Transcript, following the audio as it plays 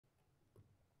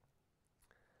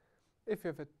If we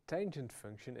have a tangent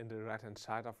function in the right hand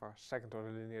side of our second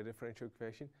order linear differential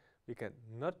equation, we can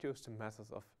not use the method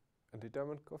of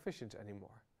undetermined coefficients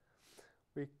anymore.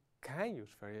 We can use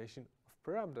variation of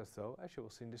parameters though, as you will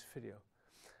see in this video.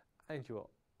 And you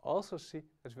will also see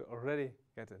that we already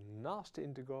get a nasty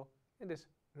integral in this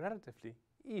relatively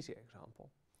easy example.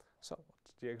 So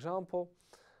what's the example?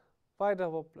 Y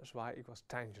double plus y equals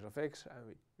tangent of x, and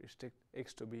we restrict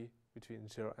x to be between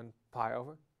 0 and pi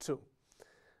over 2.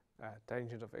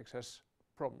 Tangent of x has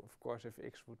a problem, of course, if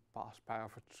x would pass pi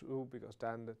over 2, because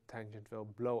then the tangent will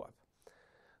blow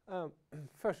up.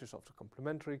 First we solve the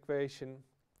complementary equation.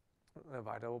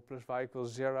 Y double plus y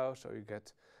equals 0, so you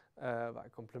get y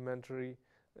complementary,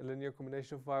 a linear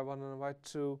combination of y1 and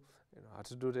y2. You know how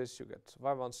to do this. You get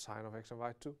y1 sine of x and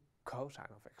y2 cosine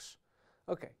of x.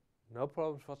 Okay, no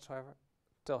problems whatsoever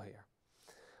till here.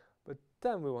 But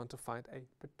then we want to find a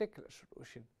particular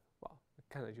solution. Well, we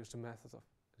cannot use the method of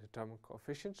determined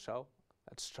coefficients, so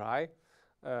let's try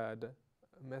the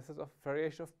method of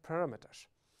variation of parameters.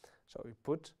 So we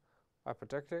put y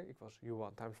particular equals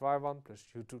u1 times y1 plus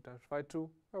u2 times y2,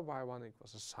 where y1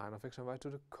 equals the sine of x and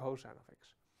y2 the cosine of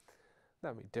x.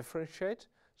 Then we differentiate,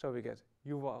 so we get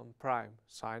u1 prime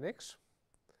sine x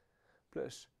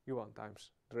plus u1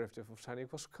 times derivative of sine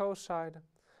equals cosine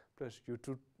plus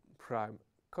u2 prime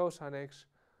cosine x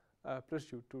plus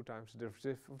u2 times the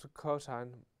derivative of the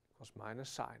cosine equals minus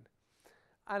sine.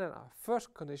 And then our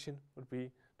first condition would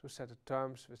be to set the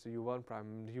terms with the u1 prime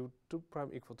and the u2 prime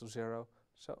equal to 0.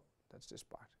 So that's this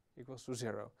part, equals to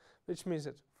 0. Which means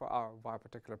that for our y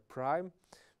particular prime,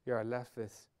 we are left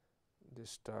with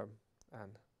this term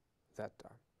and that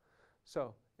term.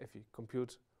 So if we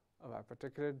compute a y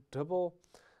particular double,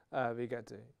 we get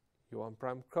the u1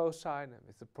 prime cosine, and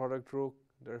with the product rule,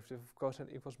 derivative of cosine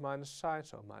equals minus sine,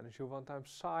 so minus u1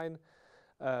 times sine,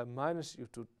 minus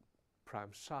u2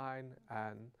 prime sine,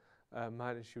 and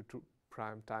minus u2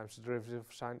 prime times the derivative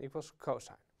of sine equals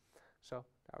cosine. So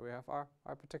there we have our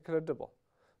y particular double.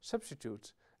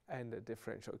 Substitute in the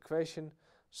differential equation,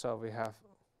 so we have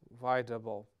y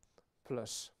double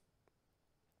plus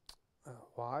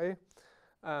y.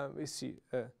 We see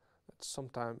that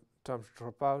sometimes terms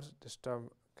drop out. This term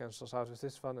cancels out with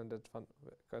this one, and that one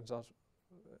cancels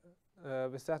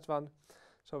with that one.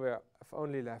 So we have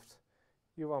only left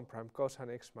u1 prime cosine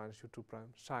x minus u2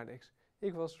 prime sine x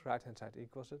equals right hand side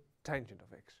equals the tangent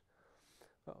of x.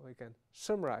 Well, we can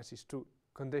summarize these two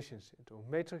conditions into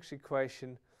a matrix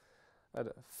equation.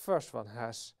 The first one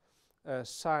has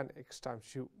sine x times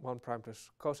u1 prime plus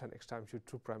cosine x times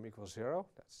u2 prime equals 0.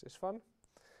 That's this one.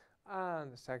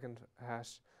 And the second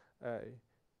has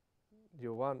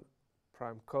u1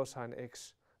 prime cosine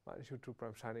x minus u2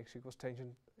 prime sine x equals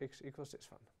tangent x equals this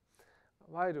one.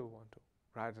 Why do we want to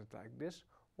write it like this?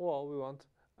 Well, we want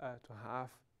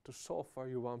to solve for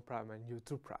u1 prime and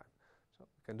u2 prime. So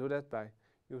we can do that by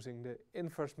using the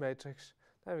inverse matrix.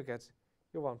 Then we get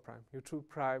u1 prime, u2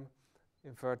 prime,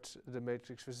 invert the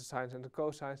matrix with the sines and the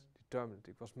cosines, determinant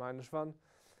equals minus 1,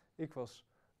 equals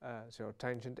 0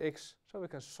 tangent x. So we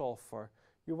can solve for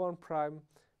u1 prime.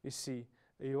 We see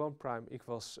u1 prime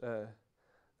equals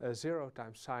 0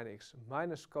 times sine x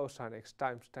minus cosine x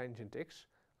times tangent x.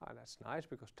 That's nice,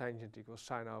 because tangent equals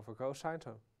sine over cosine,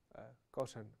 so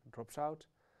cosine drops out.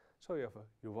 So you have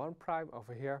a u1 prime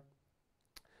over here.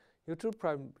 u2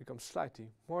 prime becomes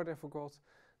slightly more difficult.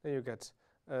 Then you get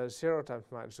 0 times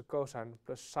minus the cosine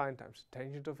plus sine times the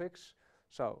tangent of x.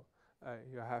 So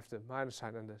you have the minus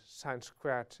sign and the sine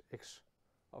squared x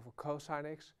over cosine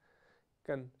x.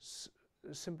 You can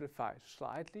simplify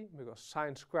slightly, because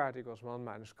sine squared equals 1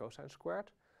 minus cosine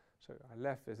squared. So you are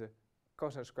left with the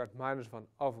cosine squared minus 1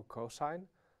 over cosine.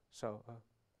 So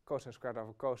cosine squared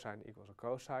over cosine equals a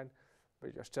cosine,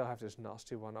 but you still have this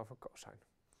nasty 1 over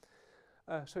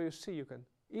cosine. So you see you can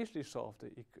easily solve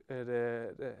the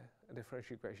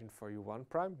differential equation for u1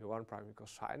 prime. u1 prime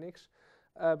equals sine x.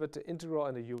 But the integral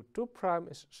in the u2 prime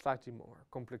is slightly more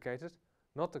complicated.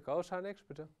 Not the cosine x,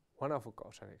 but the 1 over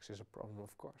cosine x is a problem,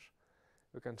 of course.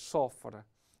 We can solve for the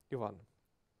u1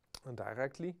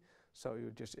 directly. So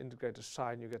you just integrate the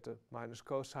sine, you get the minus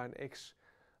cosine x.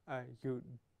 You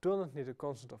do not need a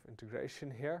constant of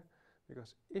integration here,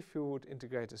 because if you would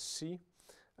integrate a c,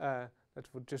 that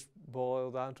would just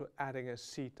boil down to adding a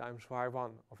c times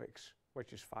y1 of x,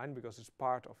 which is fine because it's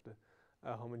part of the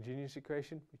homogeneous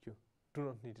equation, but you do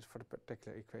not need it for the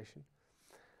particular equation.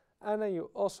 And then you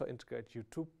also integrate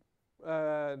u2,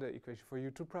 the equation for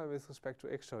u2 prime with respect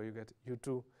to x, so you get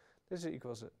u2, this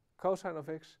equals a cosine of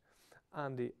x,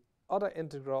 and the other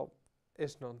integral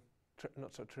is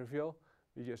not so trivial.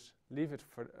 We just leave it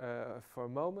for a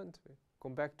moment. We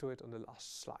come back to it on the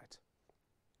last slide.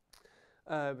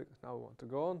 because now we want to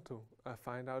go on to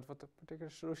find out what the particular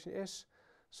solution is.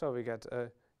 So we get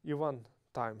u1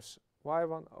 times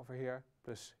y1 over here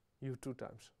plus u2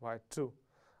 times y2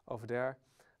 over there.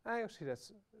 And you see that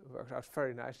works out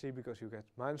very nicely because you get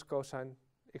minus cosine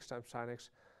x times sine x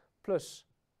plus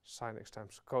sine x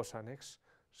times cosine x.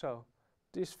 So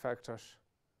these factors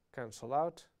cancel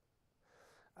out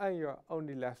and you're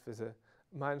only left with a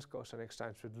minus cosine x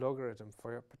times with logarithm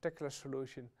for your particular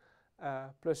solution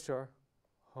plus your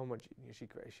homogeneous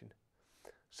equation.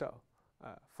 So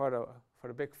for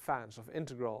the big fans of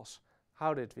integrals,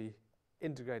 how did we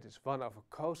integrate this 1 over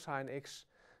cosine x?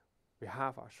 We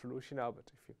have our solution now,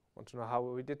 but if you want to know how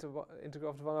we did the integral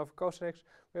of the 1 over cosine x,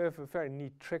 we have a very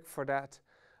neat trick for that.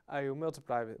 You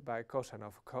multiply it by cosine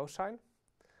over cosine.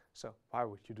 So why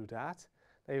would you do that?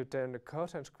 Then you turn the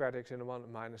cosine squared x into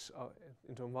 1 minus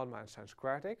sine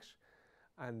squared x,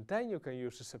 and then you can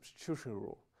use the substitution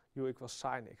rule, u equals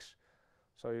sine x.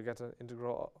 So you get an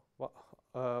integral 1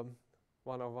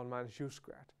 over 1 minus u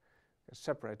squared. You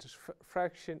separate this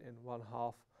fraction in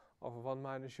 1/2 over 1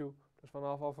 minus u plus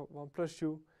 1/2 over 1 plus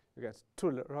u. You get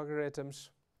 2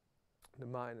 logarithms, the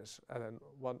minus ln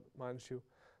 1 minus u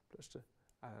plus the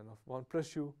ln of 1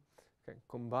 plus u. You can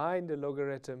combine the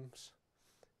logarithms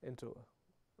into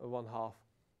a 1/2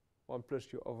 1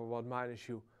 plus u over 1 minus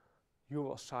u. U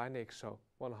was sine x, so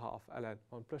 1/2 ln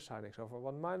 1 plus sine x over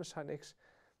 1 minus sine x.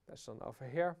 That's done over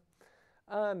here.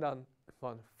 And then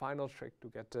one final trick to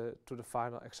get to the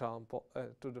final example,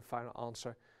 to the final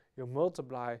answer. You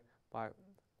multiply by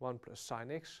 1 plus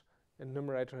sine x in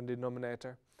numerator and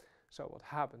denominator. So what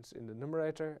happens in the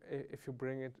numerator, if you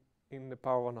bring it in the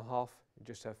power 1/2, you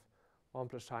just have 1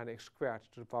 plus sine x squared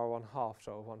to the power 1/2,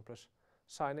 so 1 plus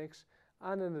sine x.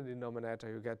 And in the denominator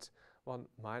you get 1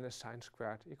 minus sine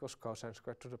squared equals cosine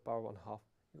squared to the power 1/2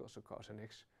 equals to cosine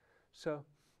x. So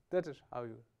that is how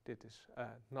you did this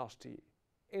nasty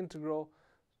integral.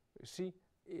 You see,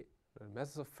 the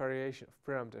method of variation of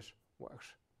parameters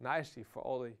works nicely for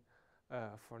all the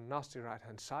for nasty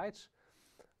right-hand sides.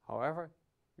 However,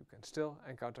 you can still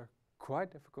encounter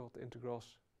quite difficult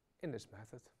integrals in this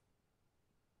method.